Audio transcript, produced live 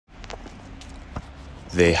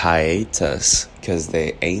They hiatus because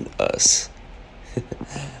they ain't us.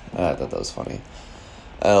 I thought that was funny.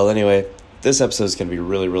 Well, anyway, this episode is going to be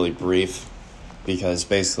really, really brief because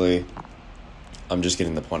basically I'm just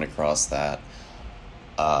getting the point across that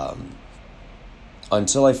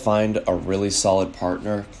until I find a really solid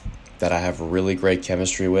partner that I have really great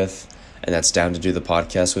chemistry with and that's down to do the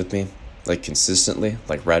podcast with me, like consistently,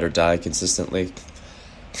 like ride or die consistently,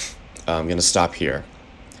 I'm going to stop here.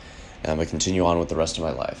 And I'm going to continue on with the rest of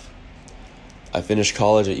my life. I finished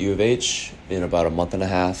college at U of H in about a month and a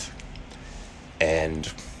half.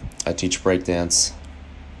 And I teach breakdance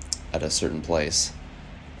at a certain place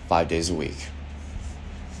 5 days a week.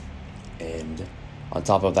 And on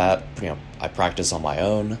top of that, I practice on my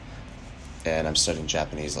own. And I'm studying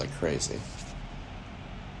Japanese like crazy.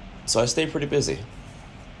 So I stay pretty busy.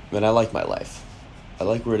 I like my life. I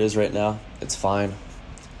like where it is right now. It's fine.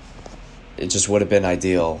 It just would have been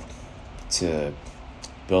ideal to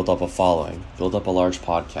build up a following, build up a large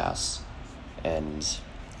podcast, and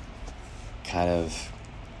kind of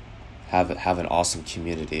have an awesome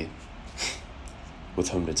community with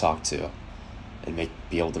whom to talk to and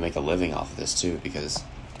be able to make a living off of this too, because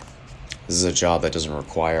this is a job that doesn't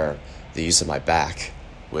require the use of my back,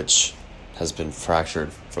 which has been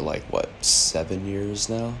fractured for 7 years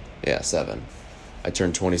now? Yeah, 7. I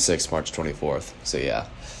turned 26 March 24th, so yeah.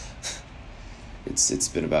 It's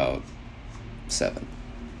been about 7.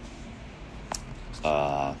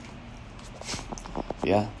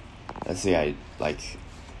 Yeah, that's the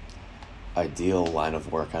ideal line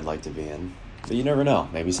of work I'd like to be in. But you never know.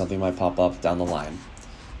 Maybe something might pop up down the line.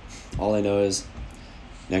 All I know is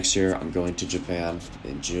next year I'm going to Japan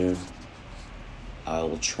in June. I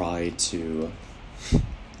will try to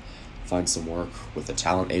find some work with a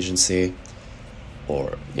talent agency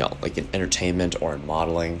or, in entertainment or in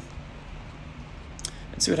modeling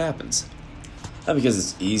and see what happens. Not because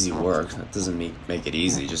it's easy work. That doesn't make it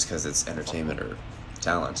easy just because it's entertainment or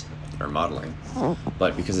talent or modeling.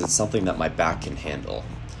 But because it's something that my back can handle.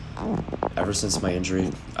 Ever since my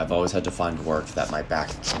injury, I've always had to find work that my back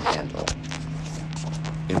can handle,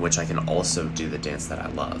 in which I can also do the dance that I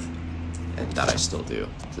love, and that I still do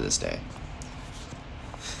to this day.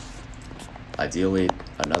 Ideally,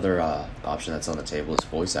 another option that's on the table is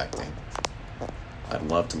voice acting. I'd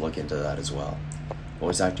love to look into that as well.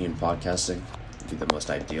 Voice acting and podcasting would be the most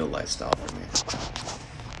ideal lifestyle for me.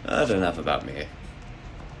 That's enough about me.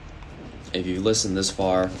 If you listen this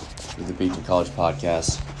far to the Beacon College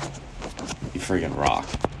podcast, you friggin' rock.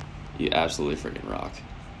 You absolutely friggin' rock.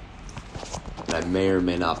 And I may or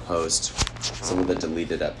may not post some of the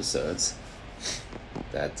deleted episodes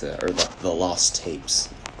that, or the lost tapes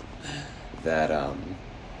that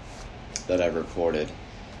I recorded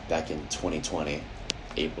back in 2020,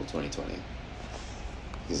 April 2020.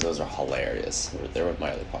 Because those are hilarious. They're with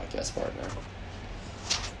my other podcast partner.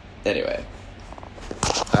 Anyway,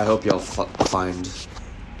 I hope y'all find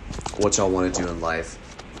what y'all want to do in life.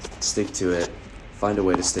 Stick to it. Find a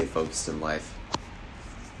way to stay focused in life.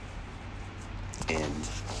 And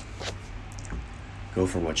go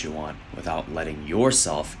for what you want without letting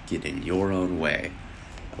yourself get in your own way.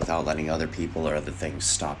 Without letting other people or other things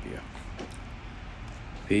stop you.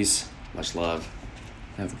 Peace. Much love.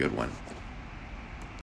 Have a good one.